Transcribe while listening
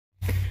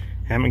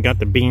haven't got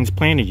the beans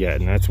planted yet,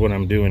 and that's what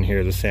I'm doing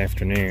here this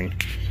afternoon.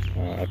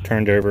 I've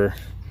turned over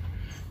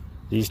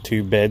these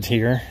two beds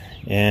here,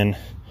 and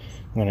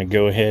I'm going to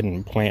go ahead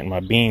and plant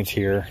my beans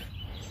here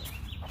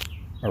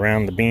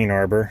around the bean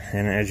arbor.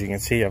 And as you can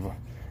see, I've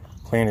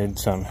planted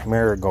some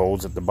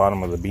marigolds at the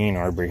bottom of the bean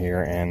arbor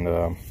here, and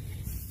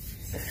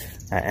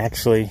I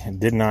actually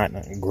did not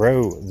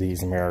grow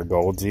these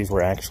marigolds. These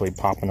were actually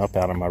popping up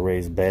out of my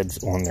raised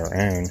beds on their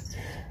own.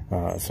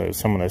 So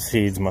some of the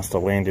seeds must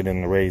have landed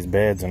in the raised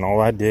beds, and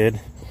all I did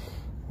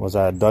was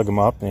I dug them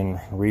up and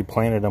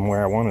replanted them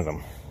where I wanted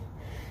them.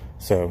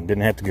 So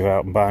didn't have to go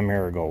out and buy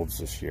marigolds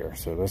this year,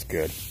 so that's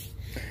good.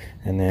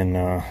 And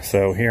then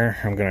so here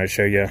I'm going to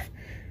show you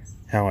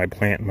how I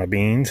plant my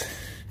beans.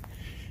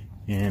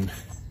 And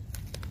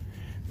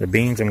the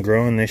beans I'm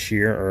growing this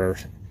year are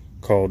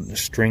called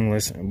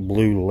Stringless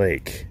Blue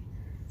Lake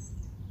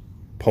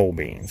pole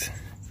beans.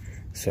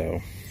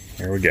 So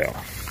here we go.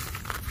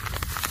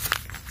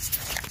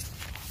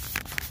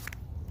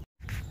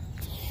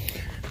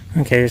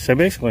 Okay, so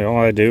basically all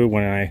I do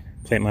when I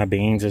plant my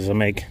beans is I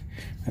make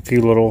a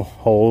few little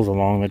holes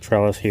along the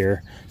trellis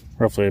here,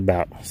 roughly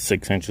about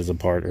 6 inches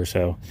apart or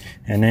so,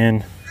 and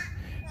then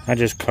I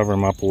just cover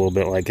them up a little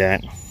bit like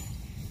that,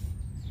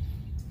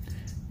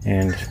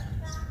 and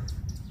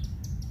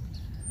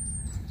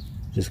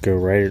just go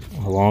right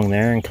along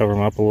there and cover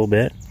them up a little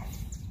bit,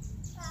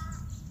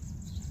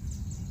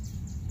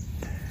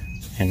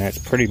 and that's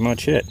pretty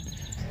much it.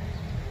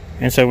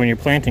 And so when you're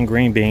planting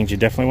green beans, you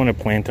definitely want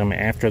to plant them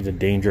after the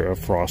danger of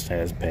frost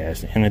has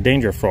passed. And the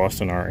danger of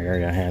frost in our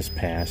area has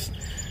passed.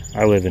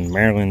 I live in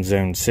Maryland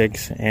Zone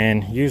 6,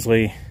 and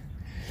usually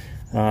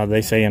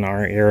they say in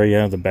our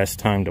area the best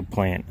time to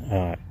plant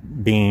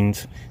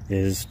beans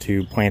is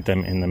to plant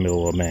them in the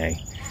middle of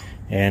May.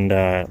 And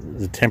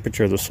the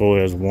temperature of the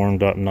soil has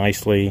warmed up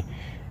nicely,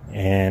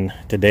 and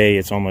today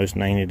it's almost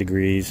 90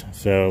 degrees.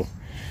 So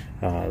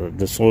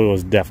the soil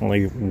is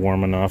definitely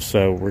warm enough,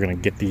 so we're going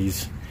to get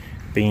these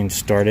beans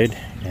started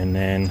and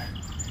then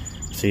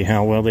see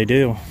how well they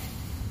do.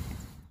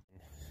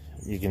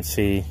 You can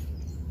see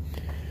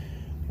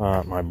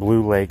my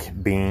Blue Lake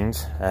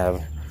beans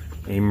have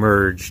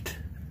emerged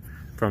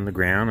from the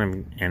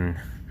ground, and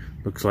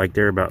looks like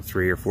they're about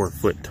 3 or 4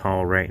 foot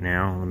tall right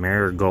now. The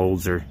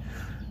marigolds are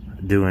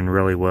doing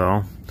really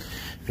well.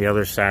 The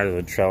other side of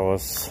the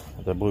trellis,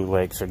 the Blue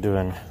Lakes are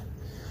doing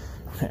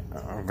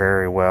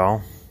very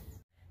well.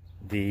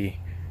 The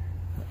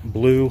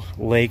Blue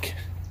Lake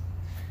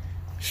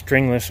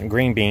Stringless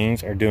green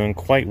beans are doing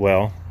quite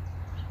well,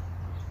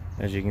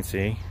 as you can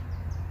see.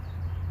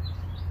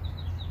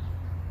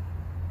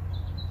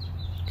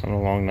 Coming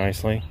along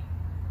nicely.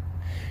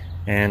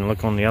 And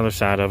look on the other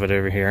side of it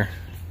over here.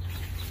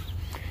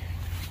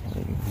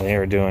 They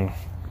are doing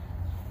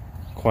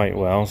quite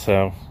well.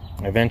 So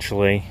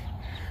eventually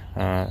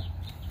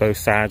both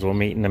sides will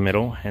meet in the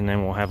middle, and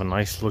then we'll have a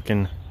nice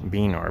looking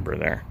bean arbor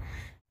there.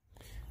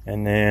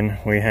 And then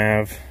we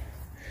have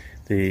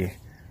the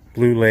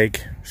Blue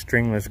Lake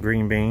Stringless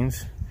green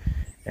beans,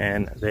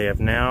 and they have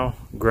now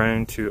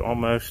grown to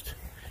almost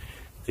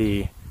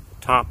the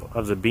top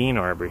of the bean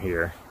arbor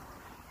here,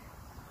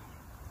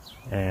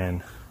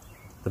 and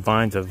the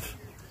vines of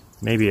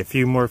maybe a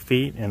few more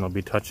feet and they'll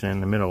be touching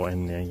in the middle,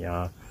 and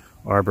the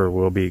arbor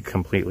will be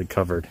completely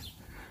covered.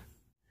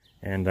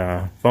 And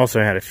I've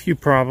also had a few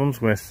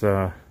problems with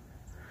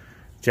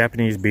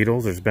Japanese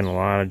beetles. There's been a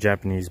lot of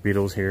Japanese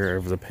beetles here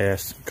over the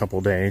past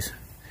couple days.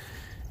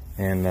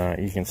 And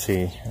you can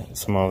see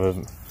some of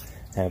them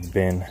have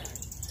been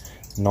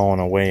gnawing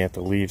away at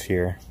the leaves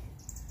here.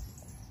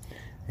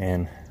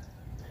 And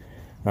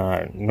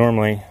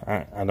normally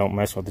I don't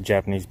mess with the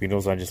Japanese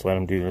beetles. I just let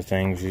them do their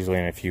things. Usually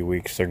in a few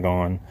weeks they're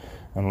gone.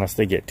 Unless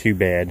they get too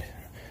bad,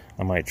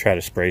 I might try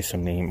to spray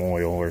some neem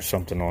oil or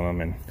something on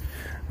them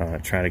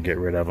and try to get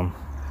rid of them.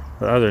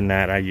 But other than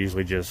that, I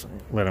usually just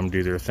let them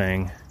do their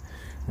thing.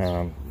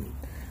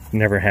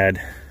 Never had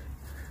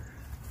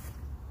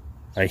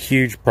a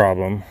huge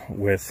problem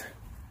with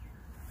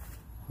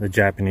the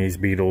Japanese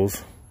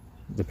beetles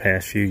the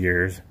past few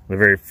years. The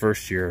very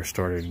first year I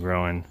started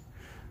growing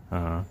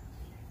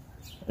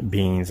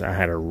beans, I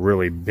had a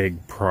really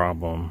big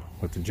problem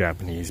with the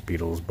Japanese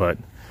beetles, but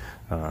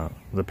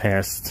the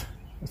past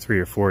 3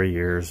 or 4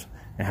 years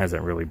it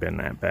hasn't really been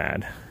that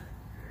bad.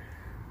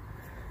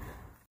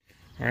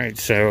 Alright,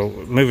 so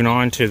moving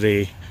on to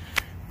the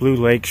Blue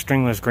Lake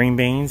Stringless green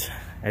beans.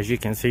 As you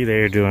can see, they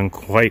are doing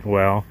quite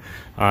well.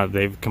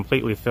 They've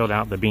completely filled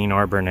out the bean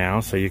arbor now,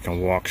 so you can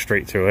walk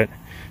straight through it.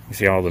 You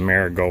see all the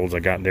marigolds I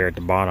got there at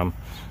the bottom.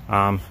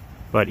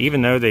 But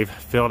even though they've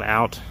filled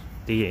out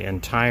the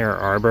entire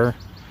arbor,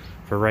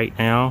 for right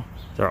now,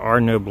 there are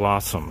no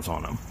blossoms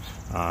on them.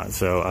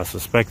 So I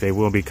suspect they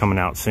will be coming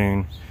out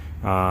soon.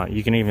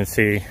 You can even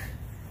see,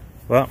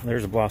 well,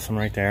 there's a blossom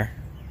right there,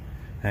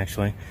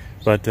 actually.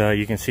 But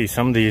you can see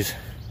some of these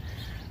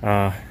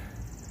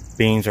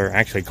beans are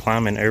actually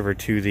climbing over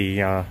to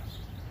the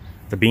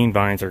bean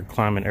vines are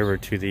climbing over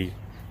to the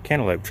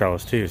cantaloupe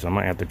trellis too, so I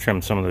might have to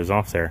trim some of those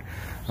off there.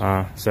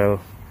 So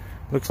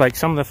looks like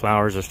some of the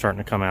flowers are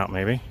starting to come out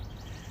maybe.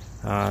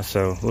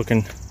 So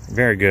looking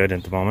very good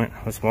at the moment.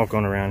 Let's walk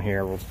on around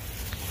here. We'll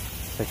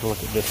take a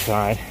look at this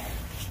side.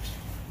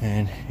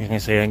 And you can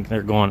see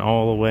they're going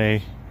all the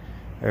way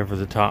over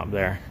the top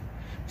there.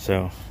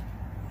 So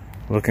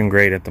looking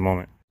great at the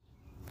moment.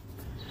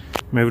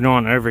 Moving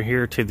on over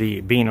here to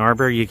the bean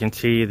arbor, you can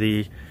see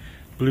the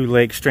Blue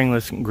Lake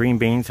stringless green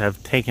beans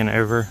have taken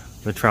over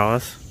the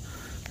trellis.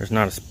 There's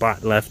not a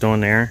spot left on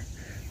there.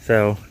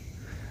 So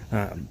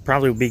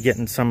probably will be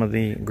getting some of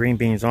the green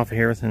beans off of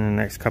here within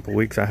the next couple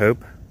weeks, I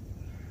hope.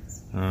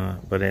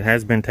 But it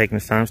has been taking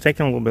its time. It's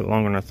taking a little bit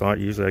longer than I thought.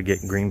 Usually I get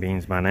green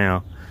beans by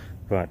now,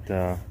 but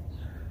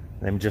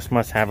they just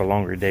must have a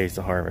longer days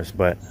to harvest.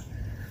 But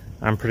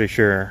I'm pretty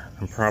sure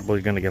I'm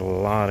probably going to get a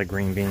lot of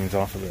green beans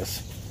off of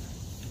this.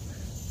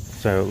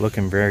 So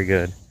looking very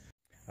good.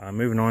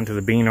 Moving on to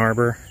the bean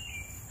arbor,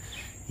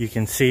 you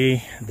can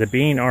see the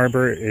bean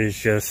arbor is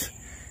just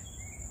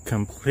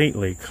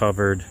completely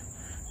covered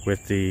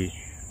with the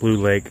Blue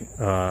Lake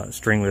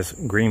stringless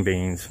green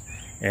beans,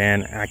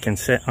 and I can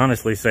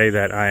honestly say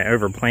that I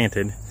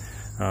overplanted.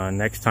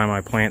 Next time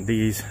I plant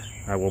these,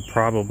 I will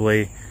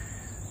probably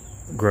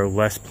grow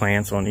less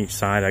plants on each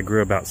side. I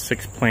grew about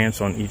 6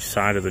 plants on each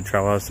side of the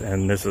trellis,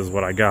 and this is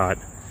what I got.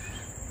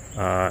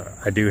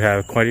 I do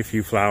have quite a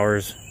few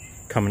flowers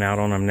coming out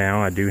on them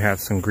now. I do have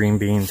some green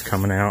beans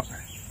coming out.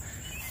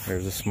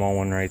 There's a small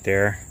one right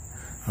there.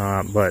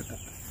 But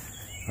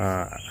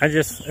I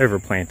just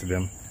overplanted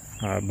them.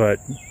 But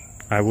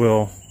I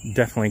will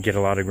definitely get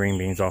a lot of green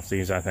beans off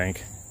these, I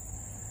think.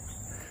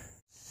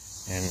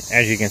 And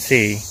as you can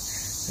see,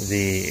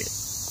 the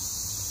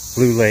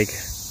Blue Lake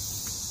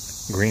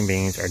green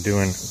beans are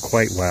doing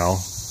quite well.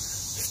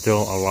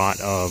 Still a lot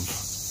of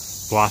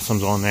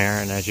blossoms on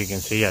there, and as you can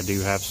see, I do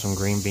have some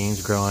green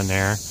beans growing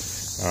there.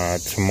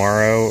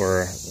 Tomorrow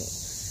or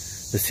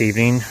this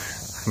evening,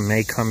 I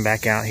may come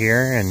back out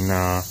here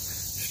and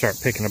start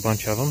picking a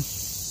bunch of them.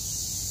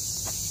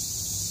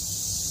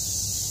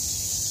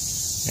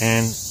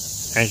 And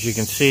as you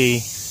can see,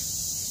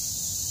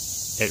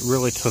 it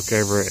really took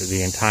over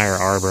the entire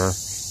arbor,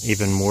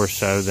 even more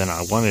so than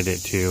I wanted it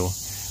to.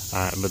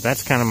 But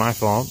that's kind of my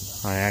fault.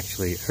 I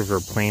actually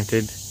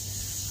overplanted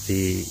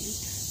the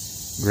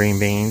green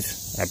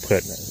beans. I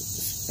put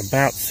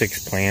about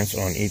 6 plants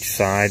on each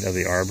side of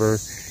the arbor,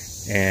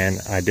 and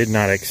I did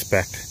not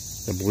expect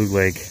the Blue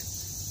Lake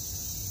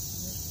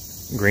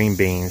green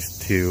beans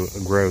to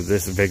grow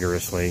this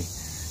vigorously.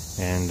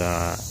 And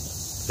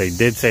they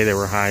did say they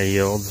were high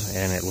yields,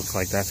 and it looks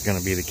like that's going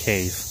to be the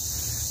case.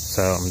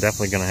 So I'm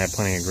definitely going to have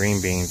plenty of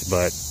green beans,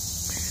 but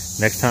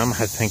next time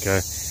I think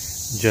I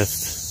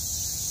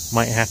just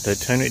might have to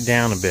tone it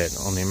down a bit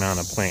on the amount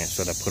of plants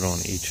that I put on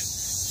each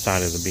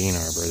side of the bean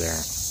arbor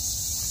there.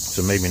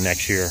 So maybe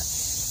next year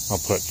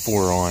I'll put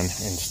 4 on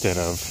instead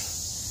of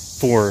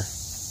 4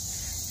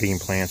 bean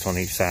plants on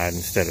each side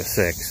instead of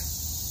 6.